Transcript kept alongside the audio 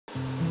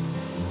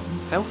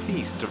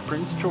Southeast of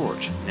Prince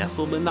George,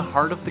 nestled in the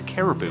heart of the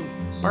Cariboo,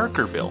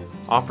 Barkerville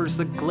offers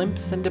a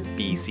glimpse into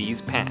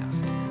BC's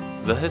past.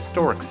 The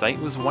historic site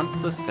was once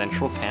the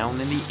central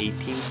town in the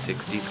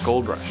 1860s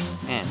gold rush,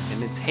 and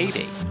in its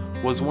heyday,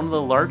 was one of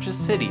the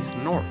largest cities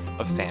north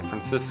of San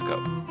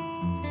Francisco.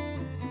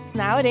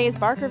 Nowadays,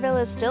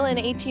 Barkerville is still in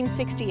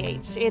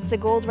 1868. It's a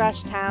gold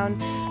rush town.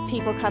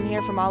 People come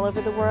here from all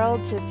over the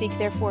world to seek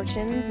their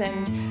fortunes,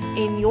 and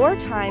in your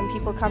time,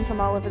 people come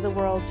from all over the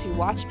world to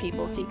watch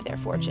people seek their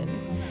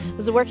fortunes. It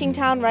was a working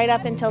town right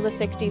up until the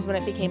 60s when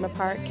it became a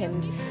park,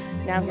 and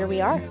now here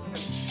we are.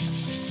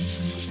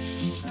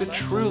 To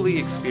truly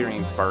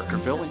experience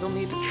Barkerville, you'll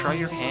need to try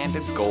your hand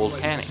at gold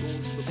panning.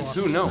 And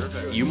who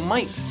knows, you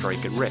might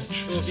strike it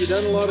rich. So have you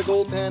done a lot of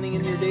gold panning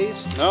in your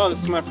days? No,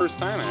 this is my first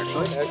time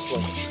actually. Oh,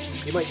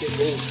 excellent. You might get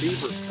gold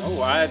fever.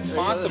 Oh, it's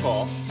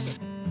possible.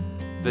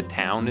 The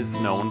town is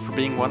known for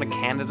being one of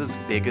Canada's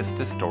biggest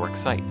historic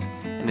sites,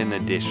 and in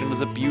addition to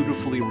the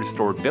beautifully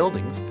restored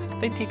buildings,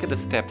 they take it a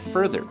step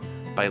further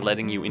by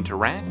letting you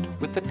interact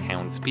with the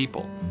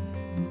townspeople.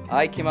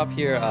 I came up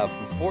here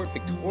from Fort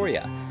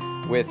Victoria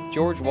with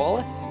George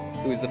Wallace,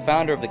 who's the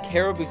founder of the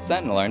Cariboo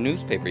Sentinel, our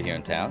newspaper here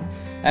in town,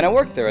 and I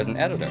worked there as an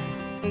editor.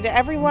 And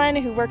everyone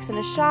who works in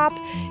a shop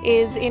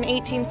is in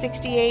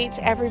 1868.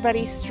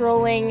 Everybody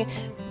strolling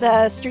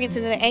the streets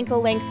in an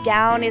ankle-length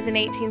gown is in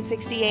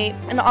 1868.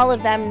 And all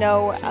of them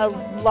know a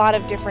lot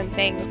of different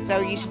things,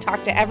 so you should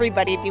talk to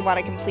everybody if you want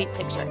a complete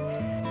picture.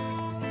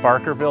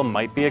 Barkerville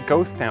might be a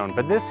ghost town,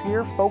 but this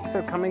year folks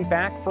are coming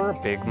back for a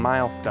big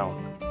milestone.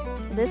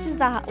 This is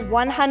the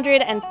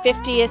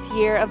 150th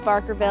year of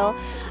Barkerville.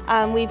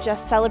 We've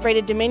just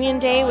celebrated Dominion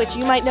Day, which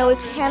you might know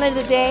is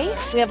Canada Day.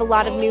 We have a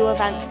lot of new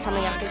events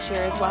coming up this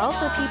year as well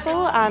for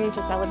people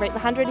to celebrate the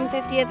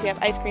 150th. We have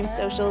ice cream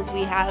socials,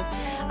 we have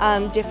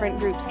different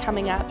groups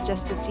coming up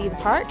just to see the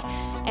park,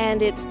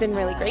 and it's been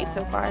really great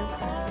so far.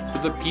 For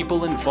the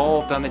people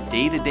involved on a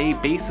day-to-day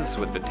basis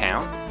with the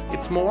town,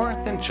 it's more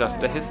than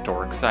just a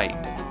historic site.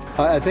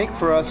 I think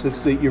for us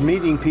it's that you're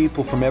meeting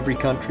people from every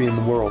country in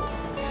the world.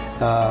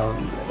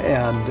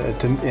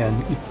 And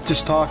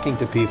just talking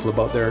to people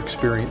about their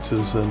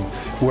experiences and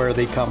where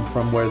they come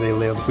from, where they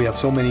live. We have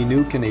so many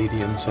new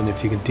Canadians, and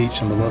if you can teach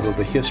them a little of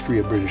the history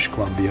of British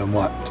Columbia and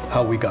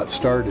how we got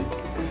started,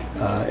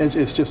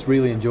 it's just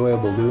really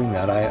enjoyable doing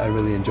that. I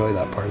really enjoy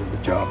that part of the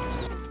job.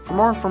 For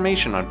more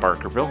information on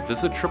Barkerville,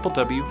 visit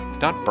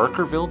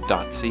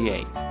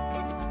www.barkerville.ca.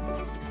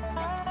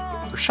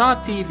 For Shaw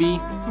TV,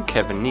 I'm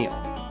Kevin Neal.